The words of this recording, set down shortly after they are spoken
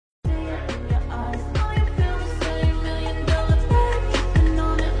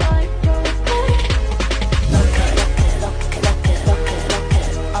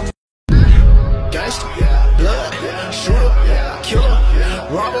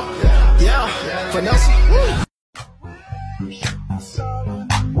Yeah, Vanessa.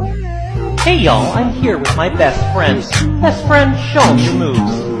 Hey y'all, I'm here with my best friend. Best friend, show him your moves.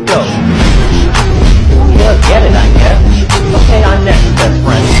 Go. Yeah, get it, I guess. Okay, I'm next, best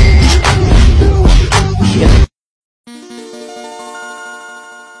friend.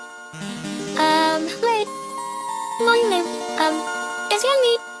 Wait. My name, is your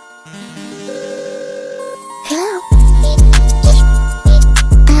name? Hello.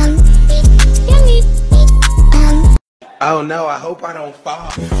 Oh no, I hope I don't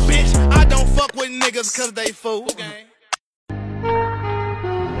fall. Bitch, I don't fuck with niggas cause they fool. Okay.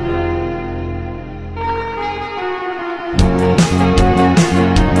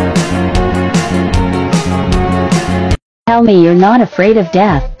 Tell me you're not afraid of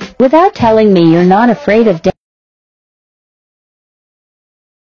death, without telling me you're not afraid of death.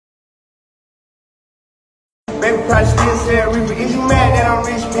 Baby probably still say Reaper. Is you mad that I'm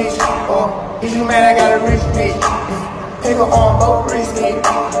rich, bitch? Or is you mad I got a rich bitch? Take her on both wrists,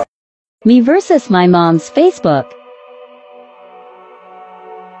 bitch. Me versus my mom's Facebook.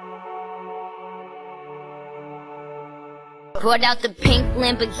 Brought out the pink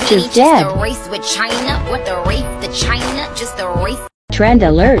Lamborghini, She's dead. Just a race with China. What the race to China? Just a race. Trend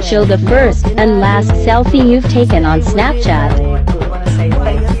alert, show the first and last selfie you've taken on Snapchat.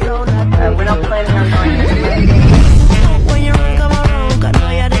 We're not planning on going.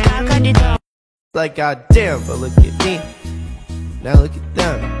 Like goddamn, but look at me. Now look at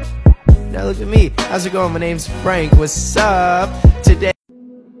them. Now look at me. How's it going? My name's Frank. What's up? Today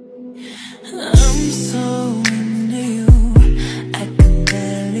I'm so into you, I can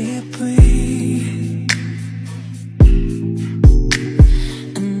barely breathe.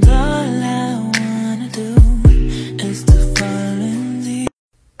 And all I wanna do is to fall in the.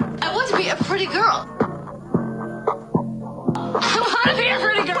 I want to be a pretty girl. I want to be a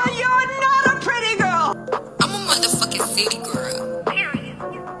pretty girl. But you're not a pretty girl. I'm a motherfucking city girl. Period.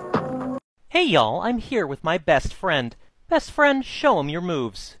 Hey y'all, I'm here with my best friend. Best friend, show him your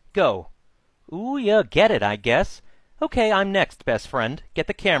moves. Go. Ooh, yeah, get it, I guess. Okay, I'm next, best friend. Get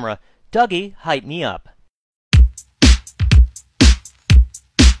the camera. Dougie, hype me up.